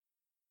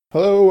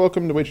Hello,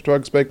 welcome to Wager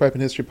Dogs Bagpipe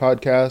and History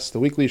Podcast, the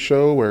weekly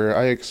show where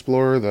I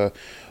explore the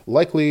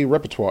likely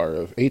repertoire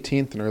of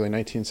 18th and early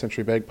 19th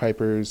century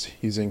bagpipers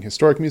using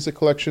historic music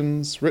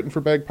collections, written for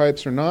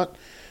bagpipes or not,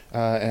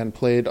 and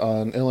played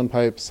on uilleann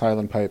pipes,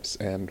 highland pipes,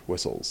 and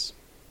whistles.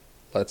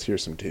 Let's hear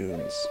some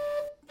tunes.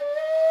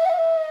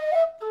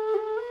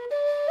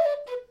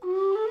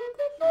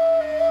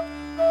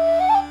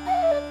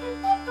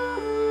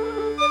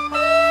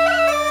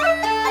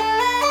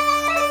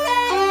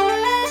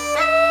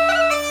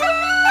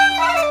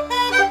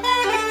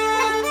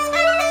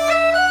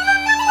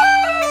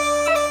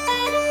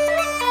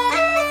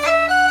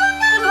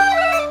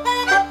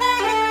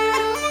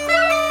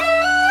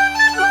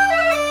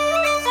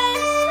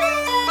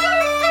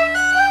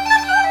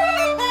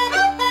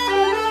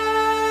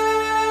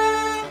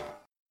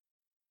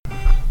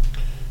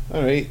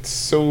 Alright,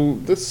 so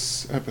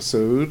this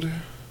episode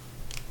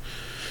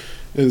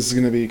is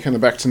going to be kind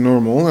of back to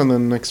normal, and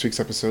then next week's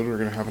episode we're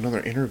going to have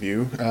another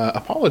interview.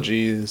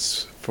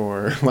 Apologies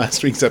for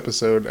last week's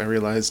episode. I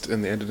realized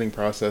in the editing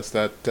process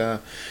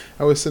that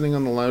I was sitting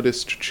on the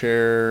loudest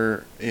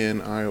chair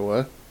in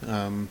Iowa.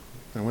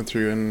 I went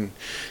through and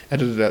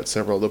edited out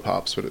several of the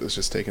pops, but it was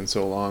just taking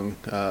so long.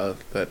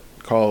 That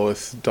call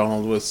with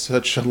Donald was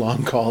such a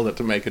long call that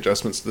to make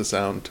adjustments to the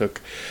sound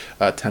took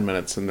 10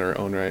 minutes in their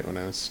own right when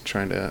I was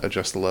trying to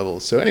adjust the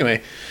levels. So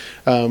anyway,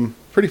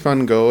 pretty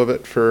fun go of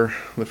it for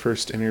the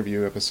first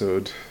interview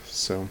episode.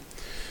 So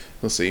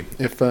we'll see.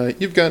 If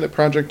you've got a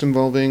project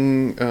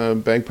involving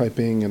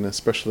bagpiping, and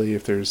especially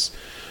if there's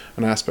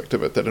an aspect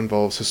of it that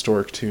involves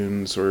historic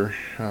tunes or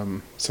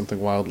something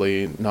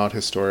wildly not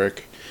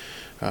historic,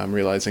 I'm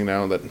realizing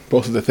now that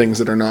both of the things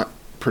that are not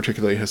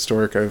particularly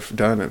historic I've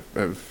done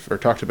or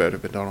talked about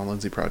have been Donald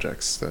Lindsay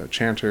projects, the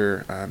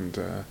Chanter and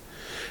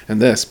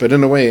this. But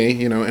in a way,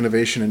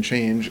 innovation and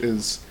change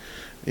is,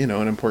 an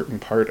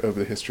important part of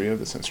the history of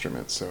this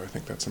instrument. So I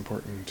think that's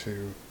important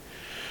to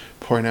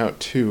point out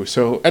too.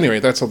 So anyway,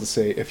 that's all to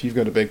say. If you've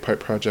got a bagpipe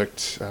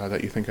project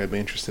that you think I'd be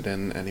interested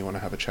in and you want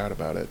to have a chat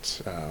about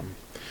it,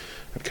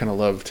 I'd kind of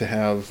love to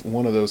have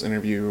one of those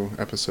interview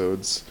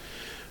episodes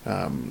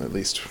at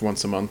least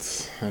once a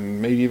month, and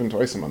maybe even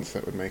twice a month.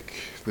 That would make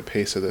the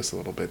pace of this a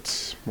little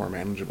bit more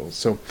manageable.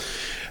 So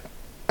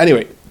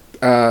anyway,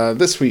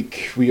 this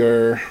week we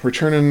are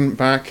returning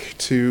back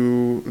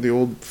to the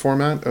old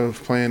format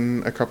of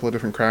playing a couple of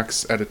different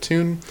cracks at a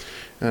tune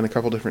and a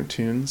couple different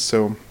tunes.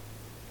 So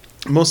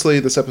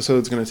mostly this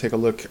episode is going to take a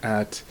look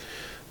at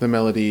the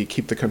melody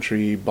Keep the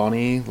Country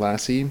Bonnie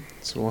Lassie.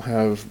 So we'll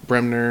have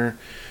Bremner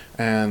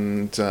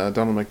and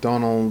Donald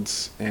MacDonald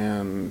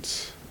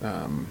and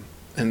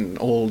an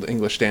old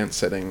English dance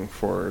setting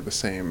for the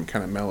same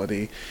kind of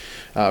melody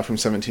from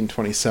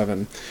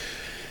 1727.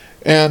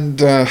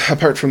 And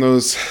apart from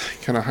those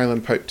kind of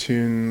Highland pipe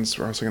tunes,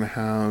 we're also going to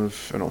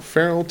have an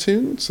O'Farrell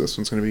tune. So this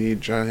one's going to be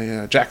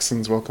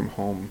Jackson's Welcome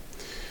Home.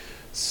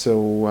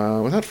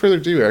 So without further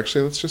ado,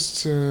 actually,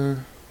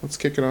 let's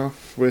kick it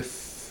off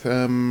with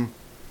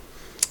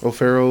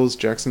O'Farrell's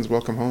Jackson's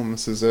Welcome Home.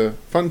 This is a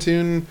fun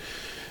tune.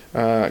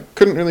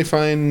 Couldn't really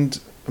find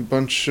a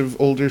bunch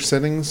of older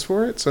settings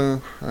for it,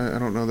 so I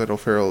don't know that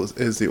O'Farrell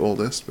is the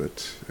oldest,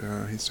 but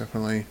he's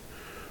definitely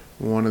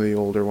one of the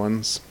older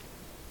ones.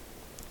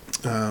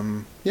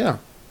 Yeah.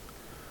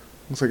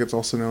 Looks like it's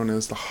also known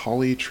as the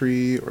Holly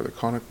Tree or the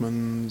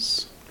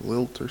Connachtman's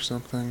Lilt or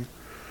something.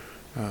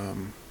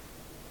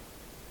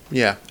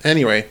 Yeah,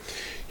 anyway,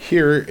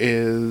 here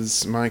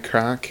is my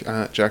crack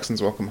at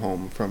Jackson's Welcome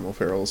Home from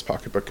O'Farrell's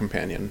Pocketbook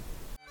Companion.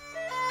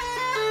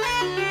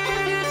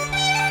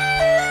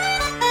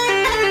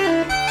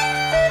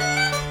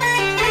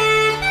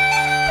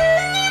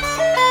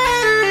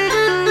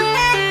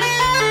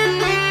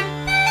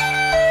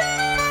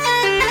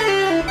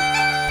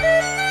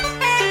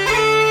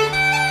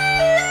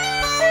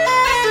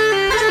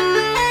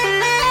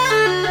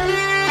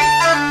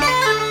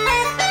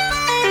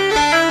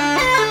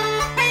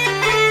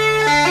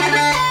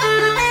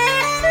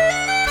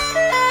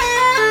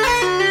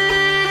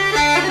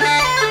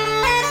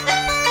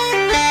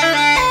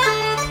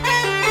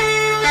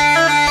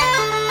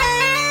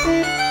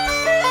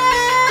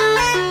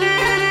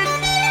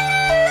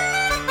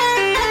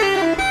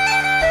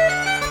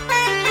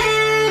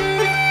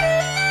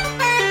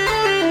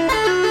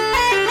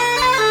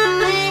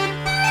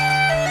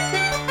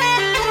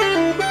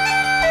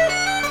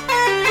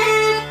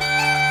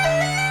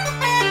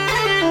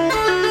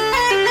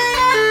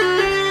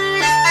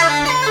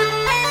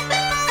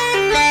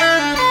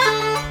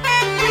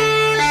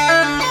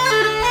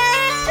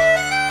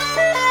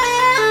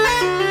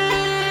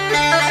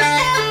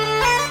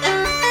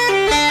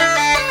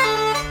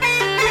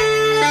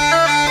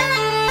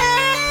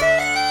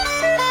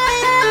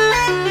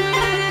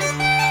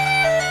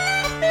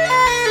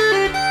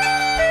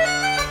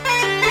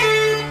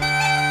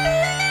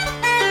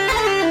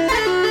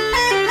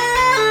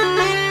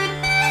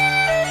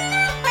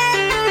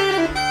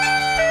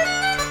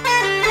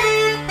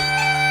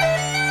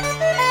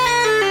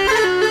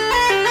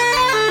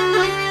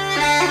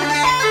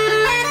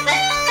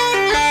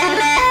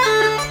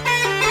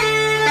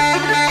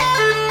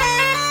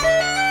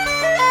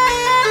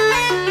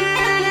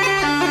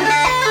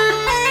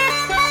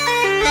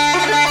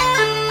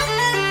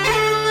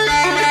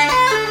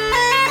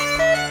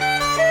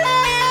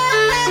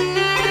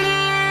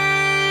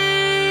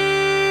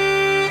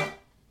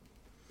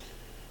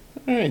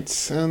 All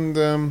right,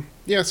 and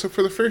yeah, so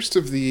for the first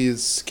of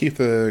these Keep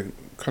the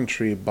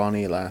Country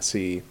Bonnie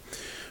Lassie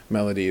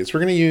melodies, we're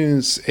going to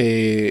use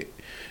a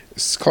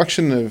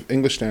collection of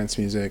English dance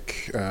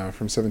music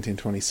from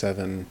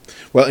 1727.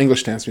 Well,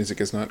 English dance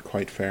music is not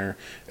quite fair.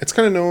 It's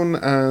kind of known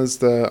as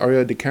the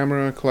Aria di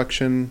Camera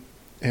collection,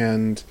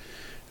 and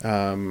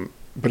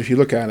but if you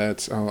look at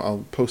it,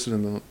 I'll post it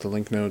in the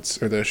link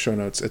notes or the show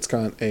notes. It's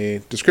got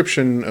a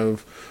description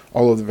of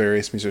all of the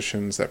various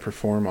musicians that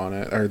perform on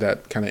it, or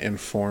that kind of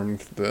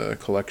informed the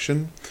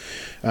collection.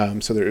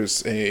 So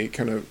there's a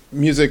kind of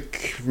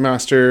music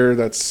master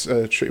that's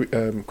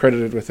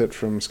credited with it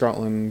from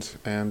Scotland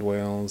and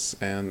Wales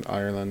and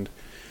Ireland.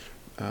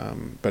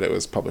 But it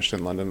was published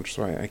in London, which is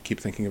why I keep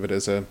thinking of it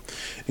as a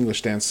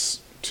English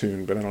dance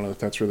tune, but I don't know if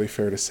that's really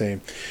fair to say.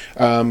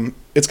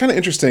 It's kind of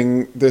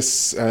interesting.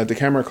 This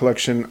DeCamera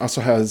collection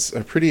also has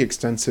a pretty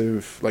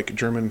extensive like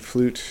German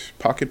flute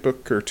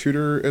pocketbook or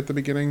tutor at the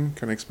beginning,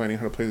 kind of explaining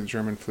how to play the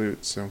German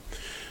flute. So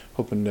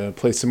hoping to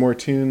play some more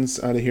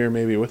tunes out of here,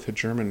 maybe with a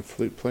German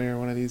flute player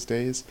one of these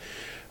days.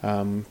 But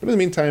in the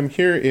meantime,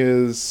 here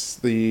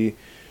is the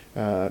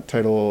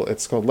title.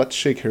 It's called Let's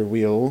Shake Her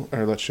Wheel,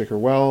 or Let's Shake Her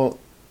Well,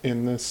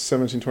 in this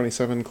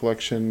 1727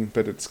 collection,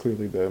 but it's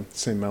clearly the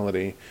same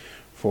melody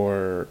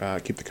for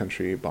Keep the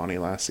Country Bonnie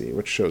Lassie,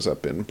 which shows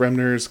up in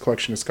Bremner's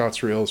collection of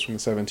Scots reels from the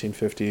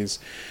 1750s,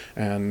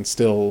 and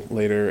still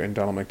later in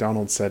Donald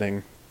MacDonald's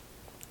setting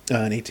in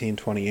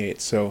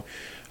 1828. So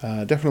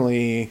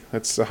definitely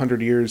that's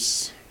 100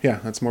 years. Yeah,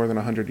 that's more than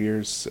 100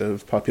 years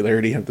of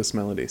popularity of this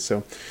melody.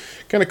 So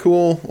kind of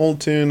cool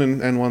old tune,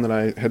 and one that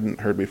I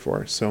hadn't heard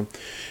before. So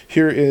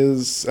here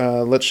is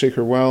Let's Shake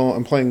Her Well.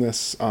 I'm playing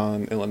this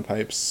on uilleann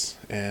pipes,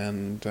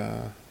 and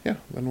yeah,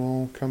 then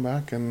we'll come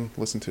back and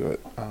listen to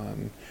it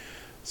on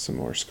some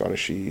more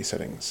Scottishy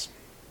settings.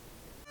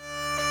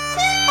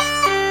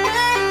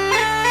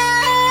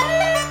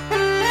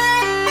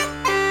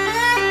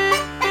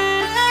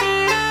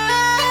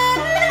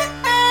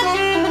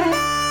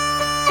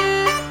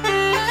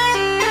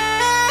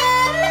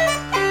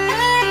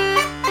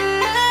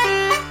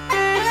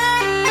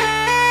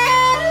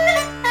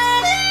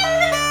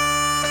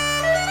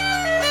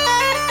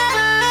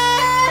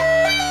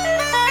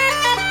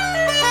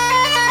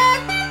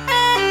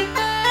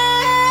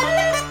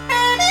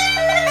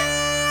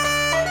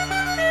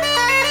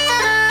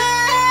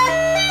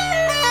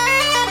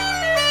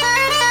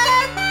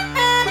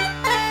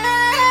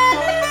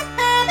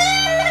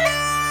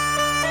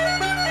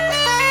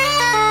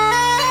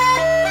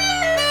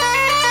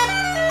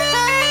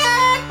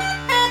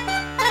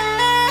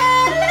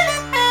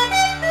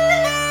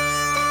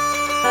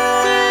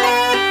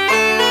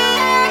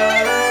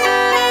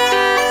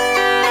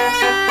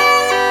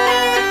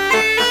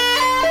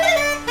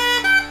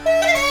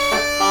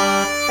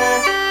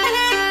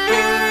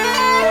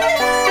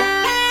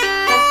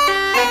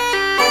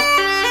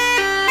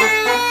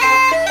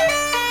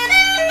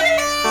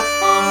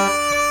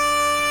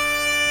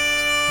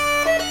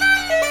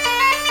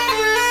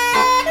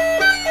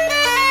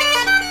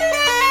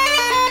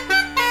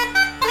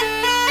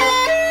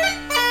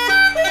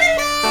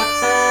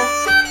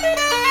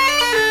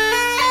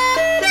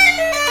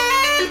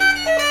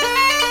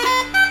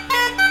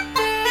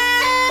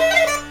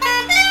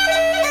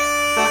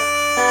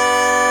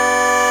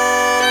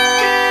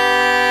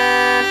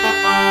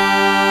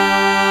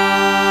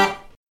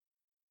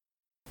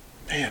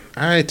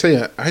 I tell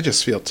you, I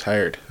just feel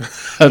tired.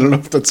 I don't know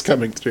if that's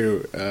coming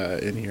through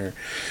in here.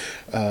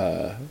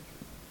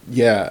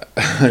 Yeah,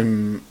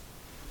 I'm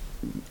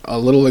a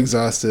little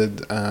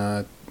exhausted.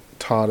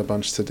 Taught a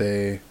bunch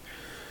today,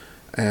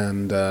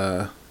 and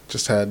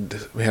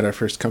we had our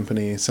first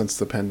company since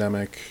the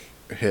pandemic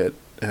hit,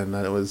 and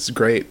it was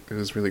great. It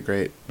was really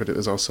great, but it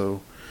was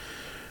also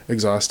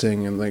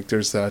exhausting, and like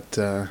there's that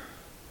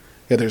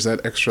there's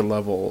that extra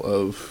level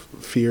of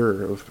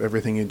fear of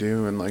everything you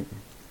do, and like.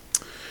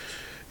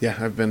 Yeah,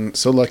 I've been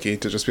so lucky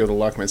to just be able to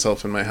lock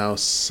myself in my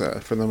house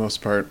for the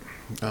most part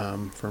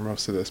for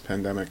most of this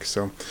pandemic.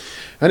 So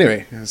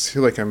anyway, I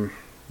feel like I'm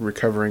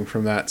recovering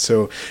from that.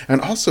 So, and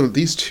also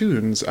these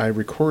tunes I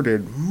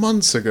recorded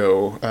months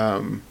ago.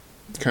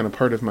 Kind of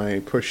part of my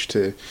push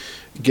to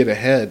get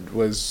ahead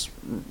was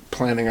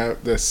planning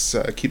out this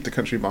Keep the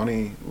Country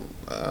Bonnie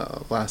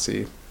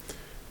Lassie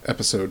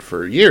episode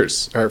for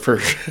years, or for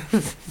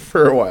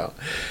for a while.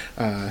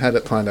 Had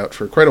it planned out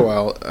for quite a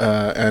while,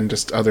 and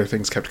just other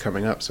things kept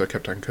coming up, so I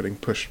kept on getting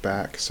pushed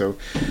back. So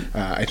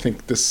I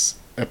think this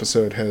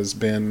episode has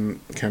been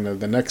kind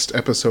of the next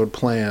episode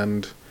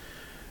planned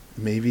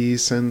maybe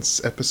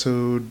since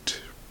episode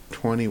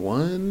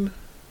 21,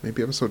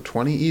 maybe episode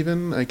 20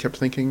 even. I kept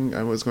thinking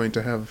I was going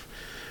to have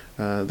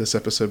this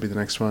episode be the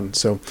next one.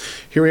 So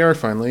here we are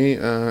finally,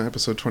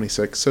 episode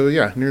 26. So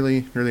yeah,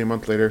 nearly a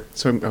month later.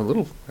 So I'm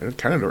I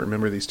kind of don't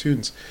remember these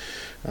tunes.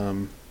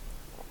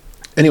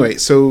 Anyway,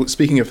 so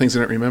speaking of things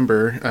I don't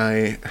remember,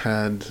 I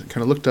had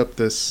kind of looked up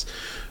this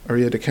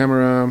Aria di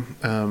Camera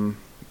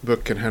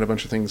book and had a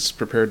bunch of things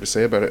prepared to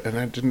say about it, and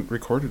I didn't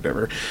record it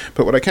ever.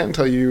 But what I can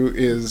tell you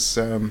is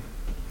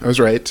I was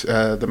right.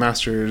 The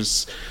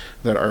masters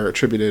that are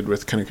attributed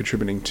with kind of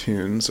contributing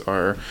tunes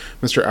are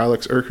Mr.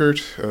 Alex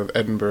Urquhart of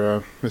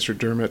Edinburgh, Mr.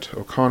 Dermot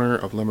O'Connor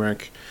of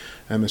Limerick,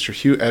 and Mr.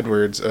 Hugh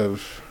Edwards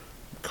of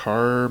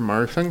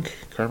Carmarthenk.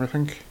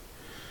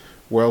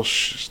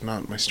 Welsh is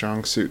not my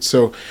strong suit.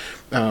 So,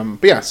 but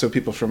yeah, so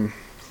people from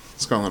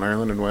Scotland,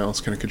 Ireland, and Wales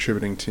kind of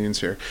contributing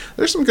tunes here.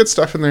 There's some good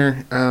stuff in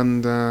there,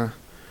 and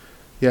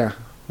yeah,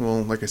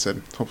 well, like I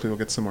said, hopefully we'll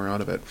get some more out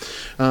of it.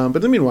 But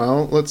in the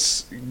meanwhile,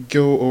 let's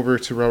go over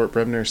to Robert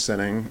Bremner's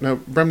setting. Now,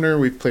 Bremner,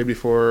 we've played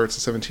before. It's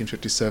a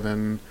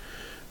 1757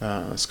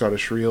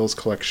 Scottish Reels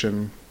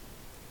collection.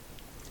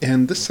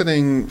 And this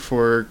setting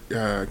for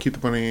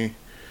Keep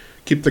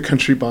the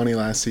Country Bonnie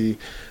Lassie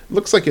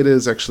looks like it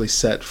is actually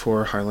set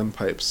for Highland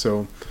pipes.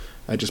 So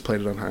I just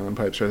played it on Highland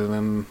pipes rather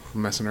than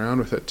messing around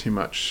with it too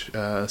much.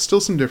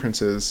 Still some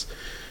differences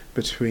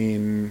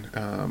between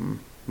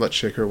Let's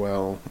Shake Her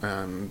Well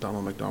and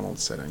Donald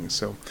MacDonald's setting.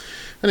 So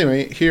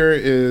anyway, here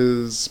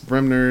is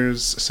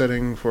Bremner's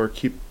setting for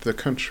Keep the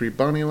Country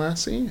Bonnie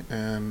Lassie,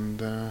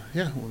 and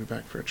yeah, we'll be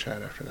back for a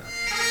chat after that.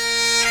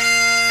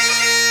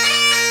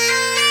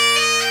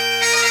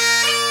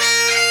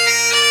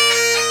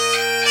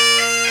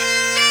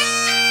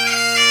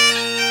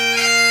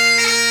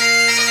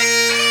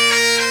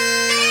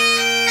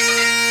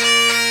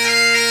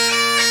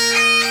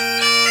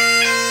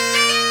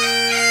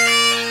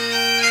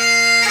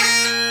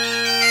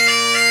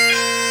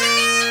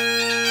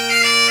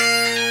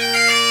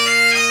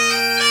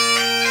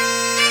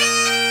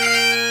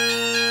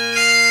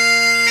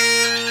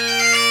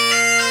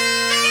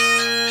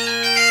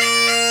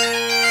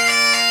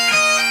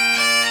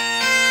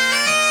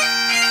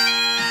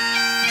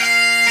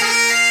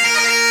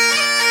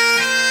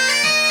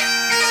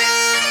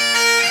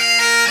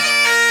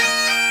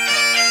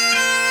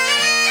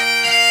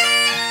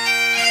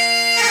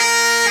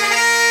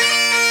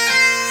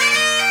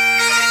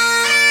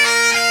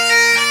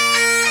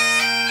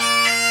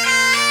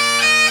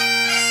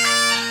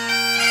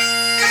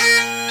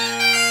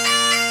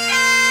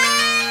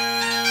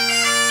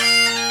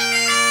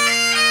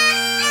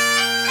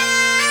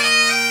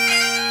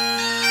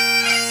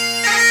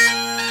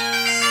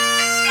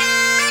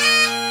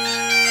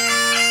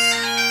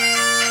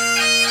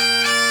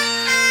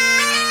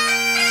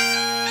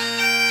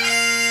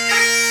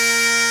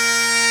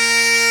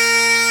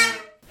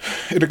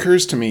 It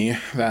occurs to me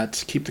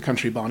that Keep the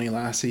Country Bonnie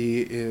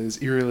Lassie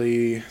is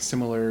eerily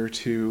similar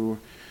to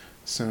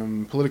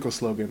some political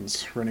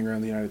slogans running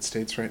around the United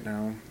States right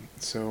now.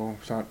 So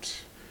I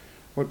thought,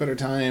 what better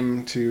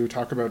time to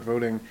talk about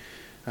voting?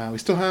 We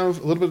still have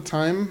a little bit of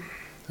time,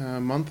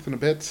 a month and a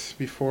bit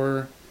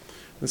before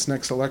this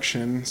next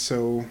election,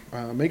 so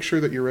make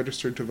sure that you're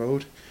registered to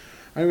vote.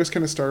 I was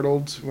kind of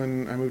startled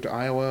when I moved to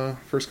Iowa.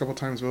 First couple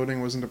times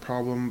voting wasn't a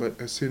problem,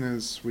 but as soon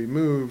as we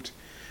moved,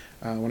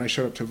 when I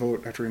showed up to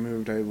vote after we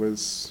moved, I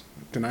was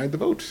denied the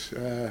vote.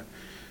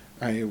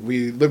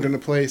 We lived in a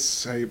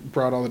place, I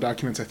brought all the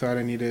documents I thought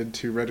I needed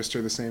to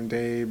register the same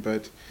day,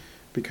 but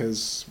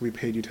because we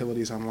paid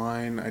utilities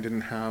online, I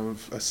didn't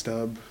have a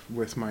stub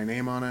with my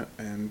name on it,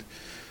 and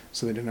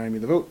so they denied me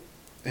the vote.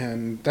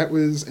 And that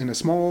was in a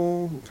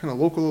small kind of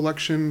local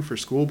election for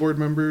school board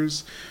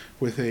members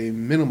with a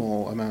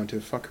minimal amount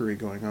of fuckery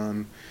going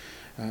on,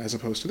 as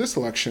opposed to this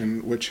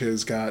election, which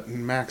has got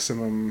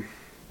maximum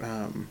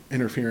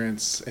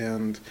interference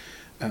and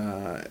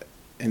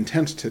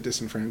intent to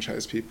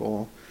disenfranchise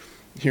people.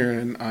 Here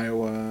in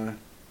Iowa,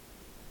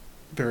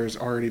 there's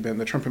already been,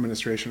 the Trump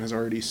administration has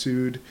already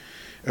sued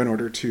in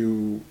order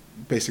to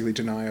basically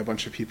deny a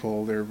bunch of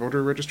people their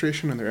voter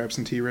registration and their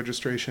absentee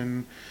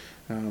registration.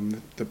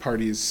 The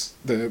parties,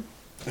 the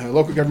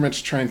local government's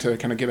trying to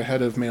kind of get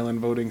ahead of mail-in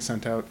voting,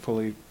 sent out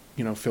fully,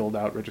 filled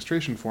out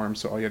registration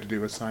forms, so all you had to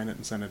do was sign it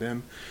and send it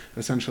in,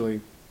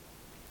 essentially.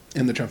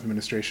 And the Trump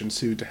administration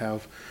sued to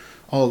have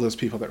all of those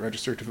people that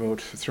registered to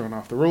vote thrown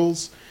off the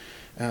rolls,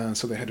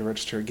 so they had to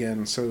register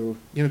again. So,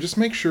 just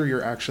make sure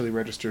you're actually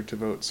registered to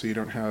vote so you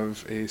don't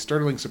have a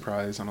startling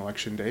surprise on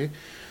election day.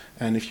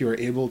 And if you are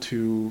able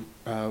to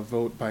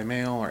vote by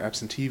mail or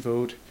absentee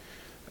vote,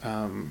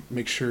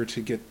 make sure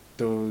to get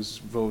those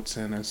votes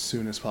in as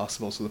soon as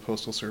possible so the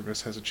Postal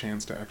Service has a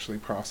chance to actually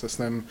process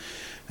them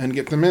and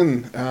get them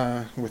in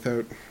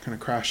without kind of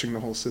crashing the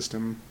whole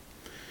system.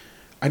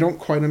 I don't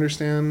quite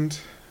understand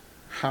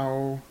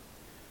how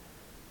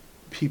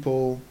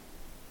people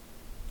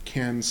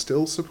can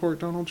still support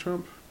Donald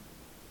Trump.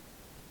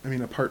 I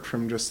mean, apart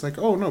from just like,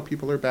 oh no,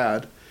 people are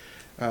bad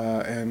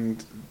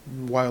and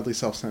wildly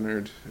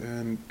self-centered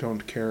and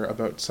don't care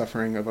about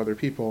suffering of other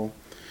people.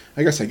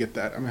 I guess I get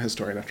that. I'm a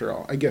historian after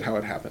all. I get how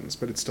it happens,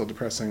 but it's still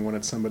depressing when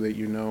it's somebody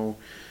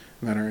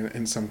that are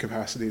in some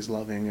capacities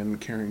loving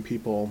and caring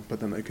people, but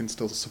then they can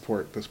still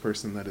support this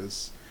person that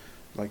is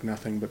like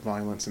nothing but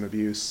violence and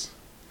abuse.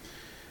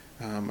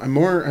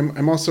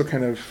 I'm also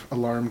kind of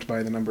alarmed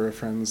by the number of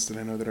friends that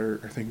I know that are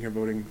thinking of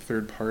voting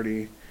third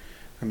party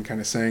and kind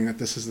of saying that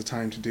this is the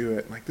time to do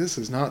it. Like, this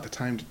is not the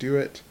time to do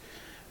it.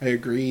 I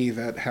agree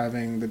that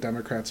having the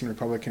Democrats and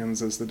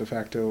Republicans as the de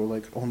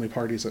facto only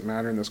parties that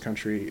matter in this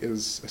country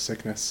is a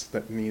sickness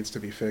that needs to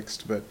be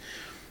fixed. But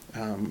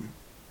um,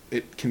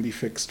 it can be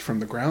fixed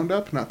from the ground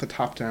up, not the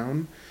top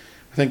down.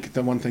 I think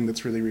the one thing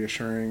that's really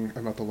reassuring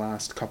about the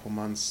last couple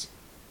months,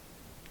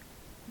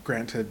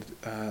 granted,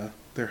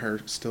 there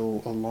are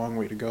still a long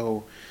way to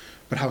go,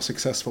 but how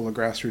successful a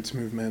grassroots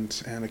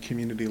movement and a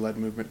community-led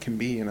movement can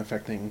be in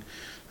affecting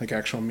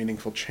actual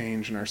meaningful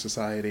change in our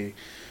society.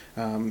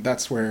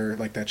 That's where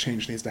that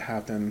change needs to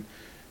happen.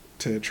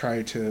 To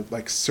try to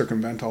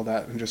circumvent all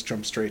that and just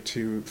jump straight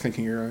to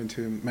thinking you're going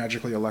to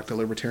magically elect a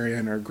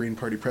libertarian or a Green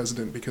Party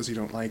president because you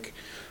don't like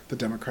the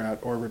Democrat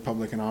or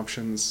Republican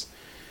options,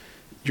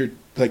 you're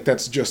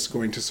that's just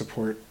going to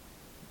support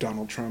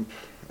Donald Trump.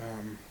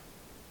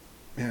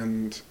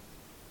 And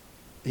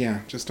yeah,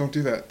 just don't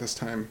do that this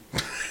time.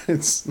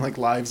 It's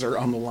lives are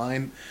on the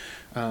line.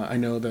 I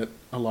know that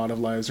a lot of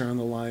lives are on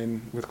the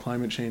line with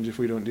climate change if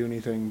we don't do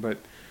anything, but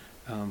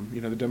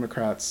the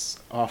Democrats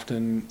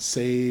often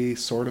say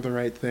sort of the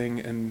right thing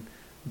and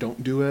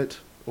don't do it,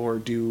 or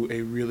do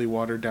a really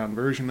watered down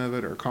version of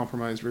it or a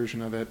compromised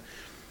version of it.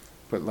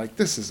 But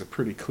this is a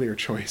pretty clear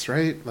choice,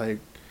 right?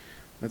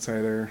 Let's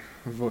either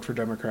vote for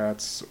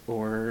Democrats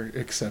or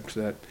accept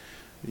that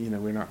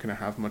we're not going to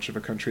have much of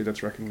a country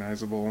that's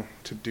recognizable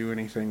to do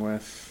anything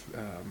with,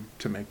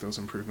 to make those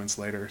improvements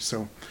later.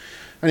 So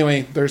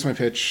anyway, there's my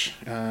pitch.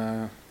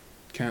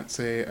 Can't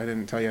say I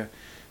didn't tell you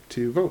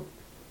to vote.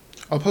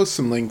 I'll post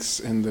some links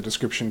in the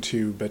description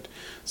too, but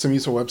some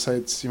useful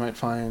websites you might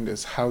find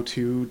is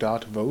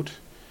howto.vote.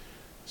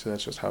 So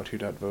that's just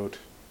howto.vote.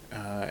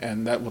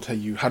 And that will tell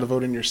you how to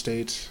vote in your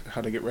state,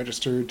 how to get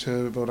registered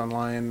to vote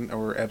online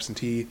or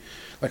absentee,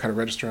 how to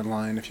register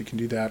online if you can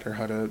do that, or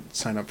how to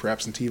sign up for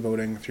absentee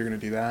voting if you're going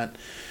to do that.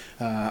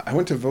 I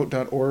went to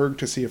vote.org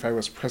to see if I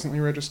was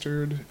presently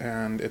registered,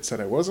 and it said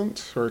I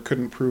wasn't, or it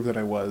couldn't prove that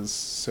I was,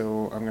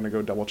 so I'm going to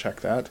go double check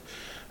that.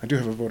 I do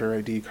have a voter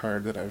ID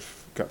card that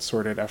I've got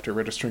sorted after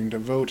registering to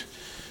vote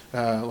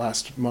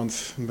last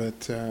month,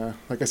 but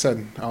like I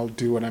said, I'll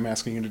do what I'm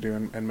asking you to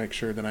do and make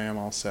sure that I am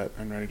all set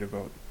and ready to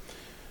vote.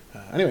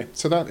 Anyway,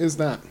 so that is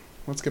that.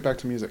 Let's get back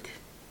to music.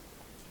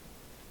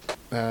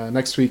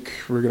 Next week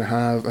we're gonna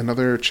have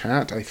another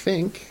chat, I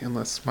think,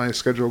 unless my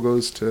schedule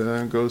goes to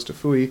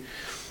Fooey.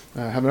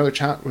 Have another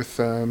chat with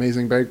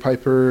amazing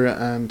bagpiper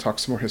and talk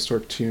some more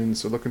historic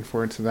tunes. So looking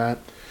forward to that.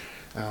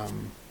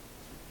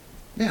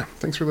 Yeah,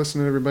 thanks for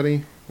listening,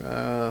 everybody.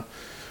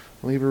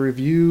 Leave a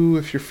review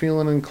if you're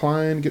feeling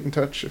inclined. Get in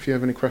touch if you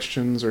have any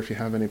questions or if you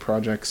have any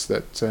projects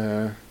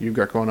that you've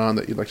got going on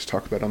that you'd like to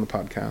talk about on the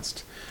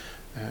podcast.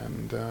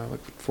 And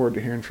look forward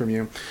to hearing from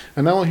you.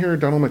 And now I'll hear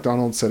Donald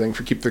McDonald setting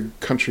for Keep the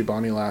Country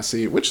Bonnie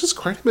Lassie, which is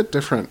quite a bit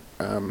different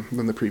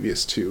than the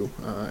previous two.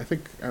 I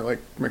think I like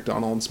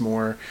McDonald's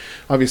more.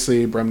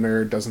 Obviously,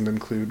 Bremner doesn't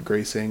include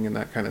gracing and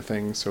that kind of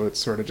thing, so it's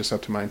sort of just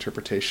up to my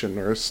interpretation,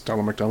 whereas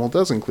Donald McDonald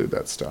does include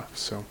that stuff.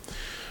 So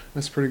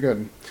that's pretty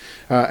good.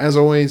 As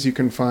always, you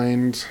can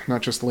find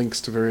not just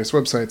links to various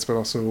websites, but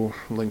also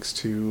links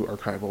to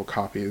archival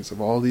copies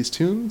of all these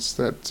tunes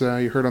that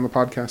you heard on the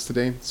podcast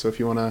today. So if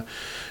you want to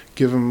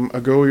give them a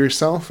go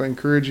yourself, I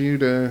encourage you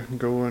to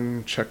go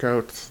and check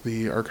out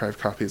the archive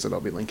copies that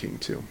I'll be linking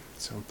to.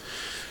 So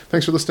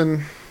thanks for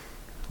listening.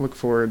 Look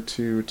forward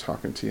to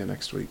talking to you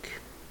next week.